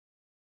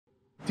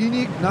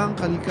Tinig ng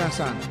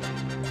kalikasan.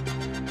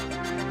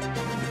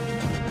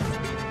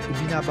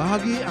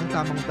 Ibinabahagi ang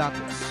tamang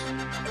datos.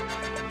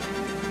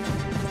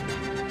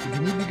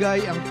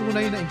 Ibinibigay ang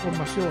tunay na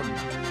impormasyon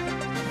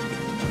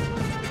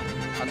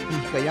at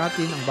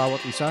ihikayatin ang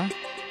bawat isa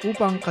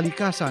upang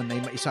kalikasan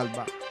ay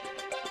maisalba.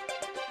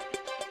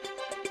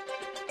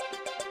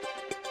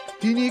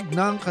 Tinig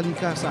ng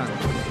kalikasan.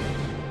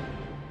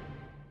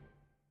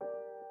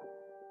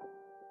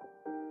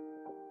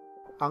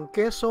 Ang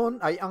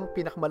Quezon ay ang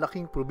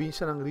pinakamalaking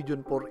probinsya ng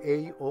Region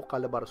 4A o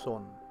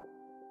Calabarzon.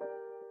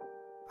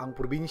 Ang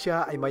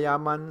probinsya ay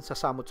mayaman sa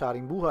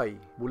samot-saring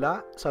buhay mula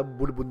sa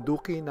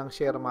bulubunduki ng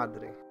Sierra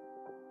Madre.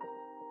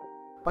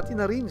 Pati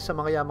na rin sa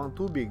mga yamang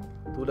tubig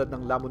tulad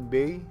ng Lamon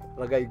Bay,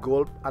 Ragay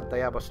Gulf at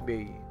Tayabas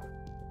Bay.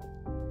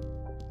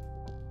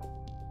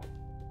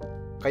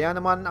 Kaya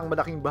naman ang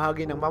malaking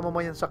bahagi ng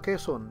mamamayan sa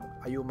Quezon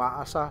ay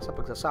umaasa sa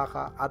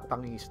pagsasaka at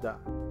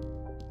pangingisda.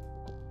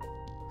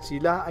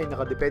 Sila ay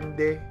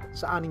nakadepende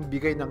sa aning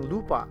bigay ng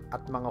lupa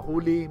at mga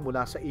huli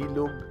mula sa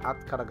ilog at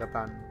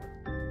karagatan.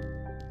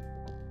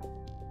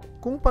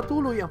 Kung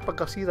patuloy ang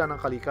pagkasira ng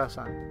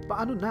kalikasan,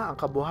 paano na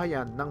ang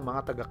kabuhayan ng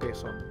mga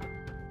taga-Quezon?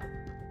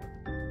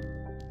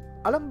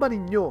 Alam ba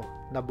ninyo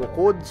na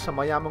bukod sa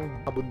mayamang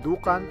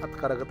kabundukan at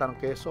karagatan ng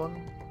Quezon,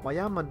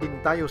 mayaman din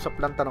tayo sa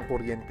planta ng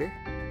kuryente?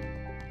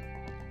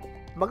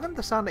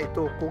 Maganda sana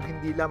ito kung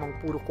hindi lamang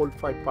puro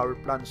coal-fired power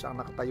plants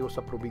ang nakatayo sa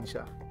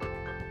probinsya.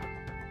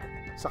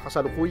 Sa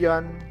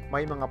kasalukuyan,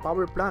 may mga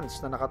power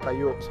plants na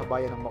nakatayo sa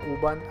bayan ng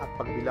Mauban at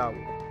Pagbilao.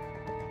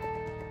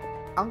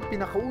 Ang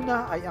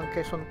pinakauna ay ang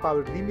Quezon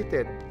Power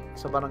Limited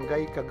sa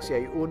barangay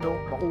Cagsiay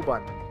 1, Mauban.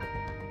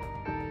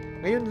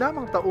 Ngayon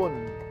lamang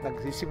taon,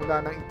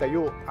 nagsisimula ng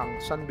itayo ang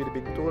San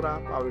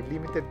Buenaventura Power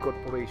Limited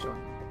Corporation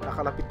na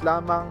kalapit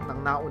lamang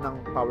ng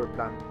naunang power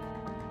plant.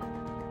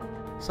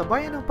 Sa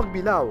bayan ng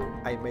Pagbilao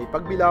ay may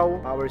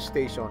Pagbilao Power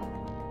Station.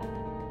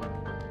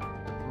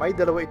 May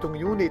dalawa itong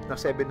unit na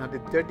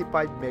 735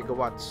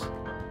 megawatts.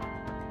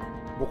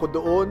 Bukod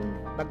doon,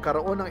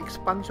 nagkaroon ng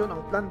expansion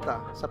ang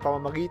planta sa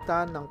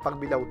pamamagitan ng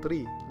Pagbilao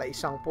 3 na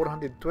isang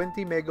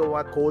 420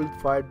 megawatt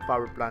coal-fired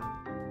power plant.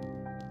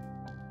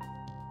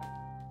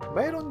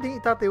 Mayroon ding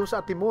itatayo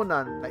sa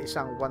Atimonan na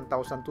isang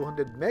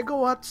 1,200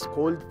 megawatts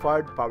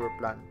coal-fired power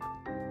plant.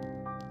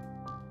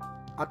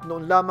 At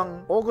noon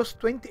lamang August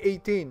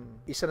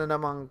 2018, isa na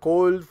namang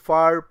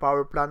coal-fired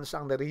power plants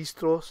ang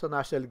narehistro sa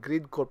National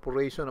Grid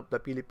Corporation of the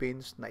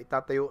Philippines na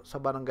itatayo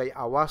sa Barangay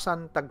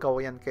Awasan,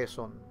 Tagkawayan,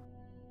 Quezon.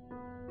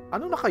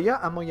 Ano na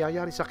kaya ang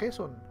mangyayari sa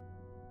Quezon?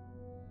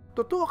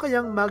 Totoo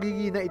kayang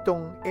magiging na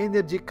itong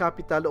energy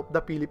capital of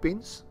the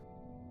Philippines?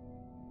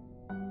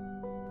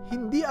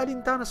 Hindi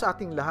alintana sa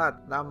ating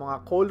lahat na ang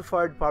mga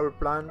coal-fired power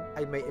plant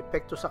ay may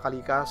epekto sa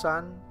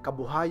kalikasan,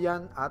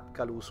 kabuhayan at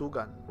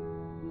kalusugan.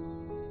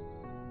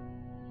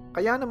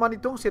 Kaya naman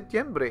itong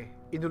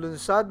Setyembre,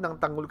 inulunsad ng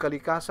Tanggol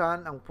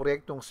Kalikasan ang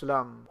proyektong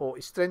SLAM o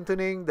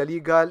Strengthening the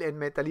Legal and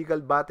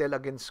Metalegal Battle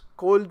Against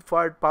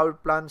Coal-Fired Power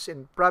Plants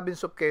in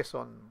Province of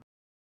Quezon.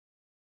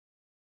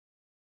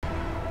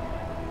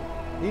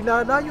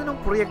 Nilalayo ng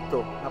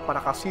proyekto na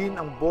palakasin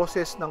ang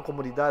boses ng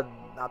komunidad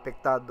na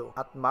apektado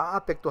at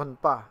maapektuhan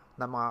pa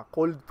ng mga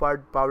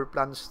coal-fired power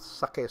plants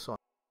sa Quezon.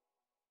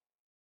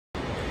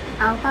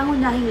 Ang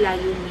pangunahing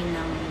layunin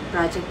ng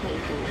project na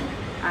ito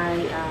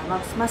ay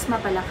mas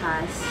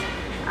mapalakas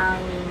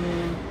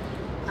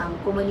ang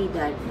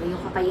komunidad, yung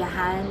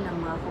kakayahan ng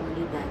mga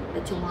komunidad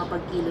at yung mga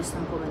pagkilos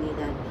ng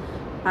komunidad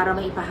para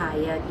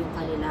maipahayag yung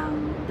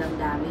kanilang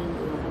damdamin o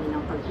yung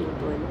kanilang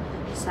pagtutol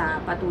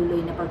sa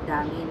patuloy na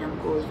pagdami ng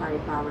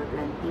coal-fired power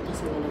plant dito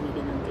sa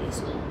lalawigan ng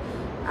Quezon.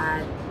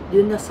 At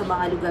yun na sa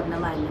mga lugar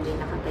naman na may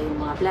nakatayong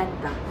mga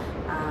planta,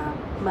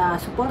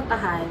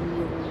 masuportahan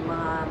yung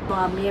mga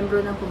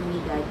miyembro ng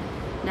komunidad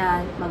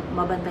na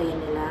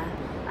mabantayan nila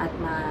at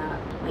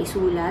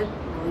maisulat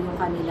yung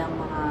kanilang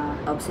mga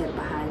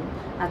obserbahan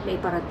at may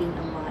parating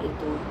ang mga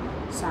ito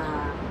sa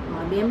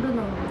mga miyembro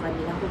ng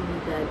kanilang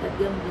komunidad at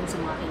yung din sa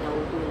mga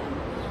kinauukulan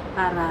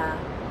para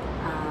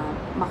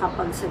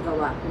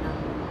makapagsagawa ng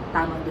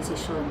tamang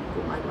desisyon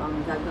kung ano ang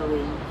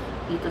gagawin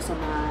dito sa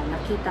mga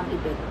nakitang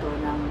epekto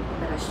ng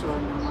operasyon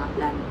ng mga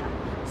planta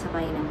sa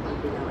bayan ng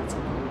Pagbilao at sa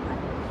Mauban.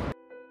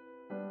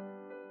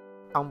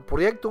 Ang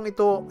proyektong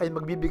ito ay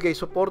magbibigay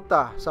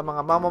suporta sa mga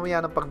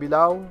mamamayan ng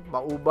Pagbilao,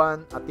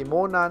 Mauban,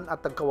 Atimonan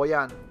at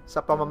Tagkawayan sa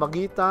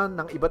pamamagitan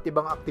ng iba't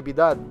ibang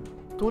aktibidad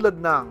tulad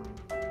ng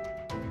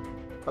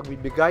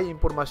pagbibigay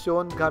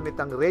impormasyon gamit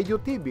ang radio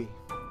TV,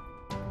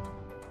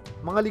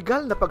 mga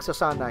legal na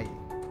pagsasanay,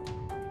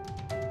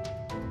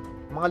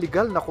 mga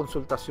legal na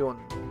konsultasyon,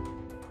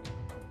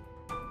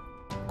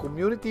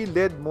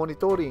 community-led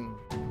monitoring,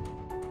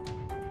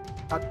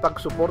 at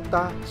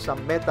pagsuporta sa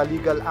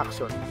Metalegal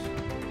actions.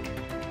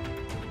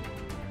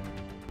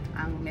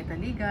 Ang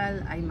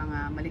Metalegal ay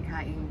mga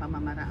malikhaing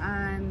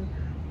pamamaraan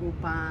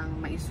upang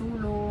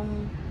maisulong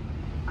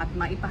at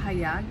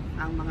maipahayag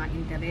ang mga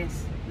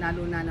interes,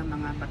 lalo na ng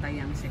mga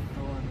patayang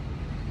sektor.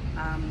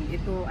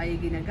 Ito ay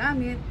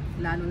ginagamit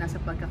lalo na sa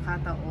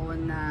pagkakataon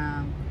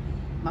na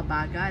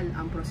mabagal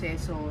ang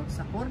proseso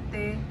sa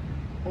korte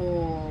o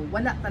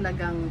wala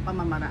talagang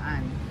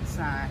pamamaraan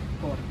sa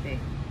korte.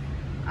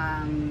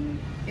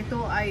 Ito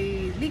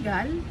ay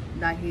legal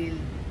dahil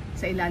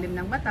sa ilalim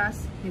ng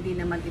batas, hindi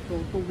naman ito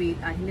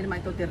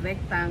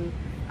direktang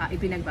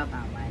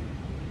ipinagbabawal.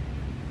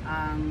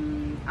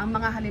 Ang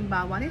mga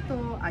halimbawa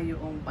nito ay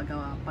yung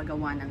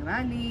paggawa ng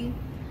rally,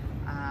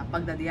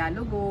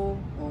 pagdadialogo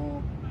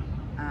o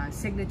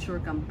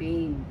signature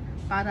campaign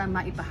para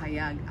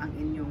maipahayag ang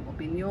inyong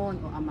opinyon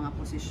o ang mga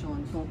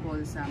posisyon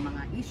tungkol sa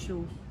mga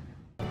issue.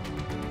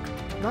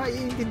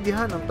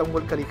 Naiintindihan ng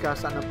tanggol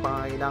kalikasan ang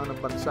pangangailangan ng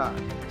bansa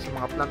sa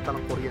mga planta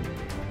ng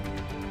kuryente.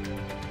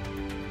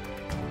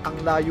 Ang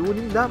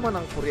layunin lamang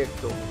ng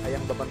proyekto ay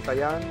ang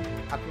babantayan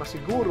at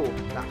masiguro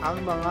na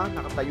ang mga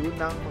nakatayo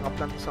ng mga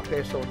planta sa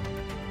Quezon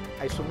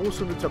ay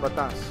sumusunod sa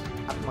batas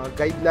at mga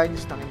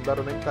guidelines ng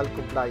environmental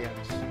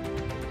compliance.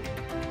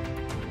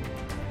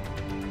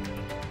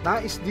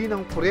 Nais din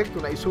ng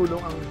proyekto na isulong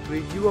ang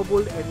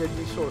renewable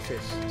energy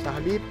sources sa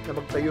halip na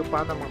magtayo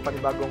pa ng mga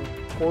panibagong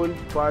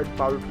coal-fired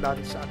power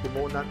plants sa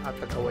Atimonan at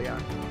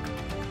Cagayan.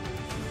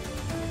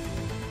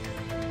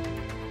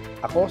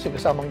 Ako si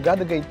kasamang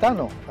Gada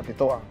Gaetano at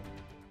ito ang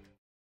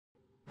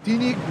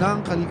Tinig ng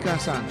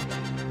Kalikasan.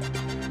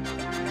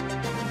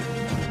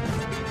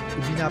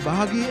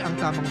 Ibinabahagi ang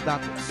tamang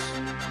datos.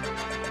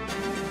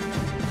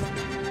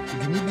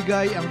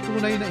 Ibinibigay ang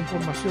tunay na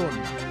impormasyon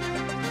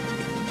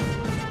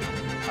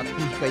at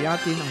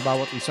ihikayatin ang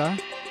bawat isa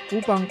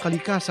upang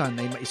kalikasan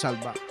ay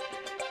maisalba.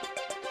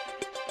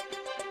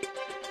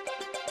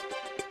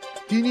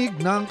 Tinig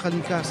ng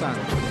Kalikasan.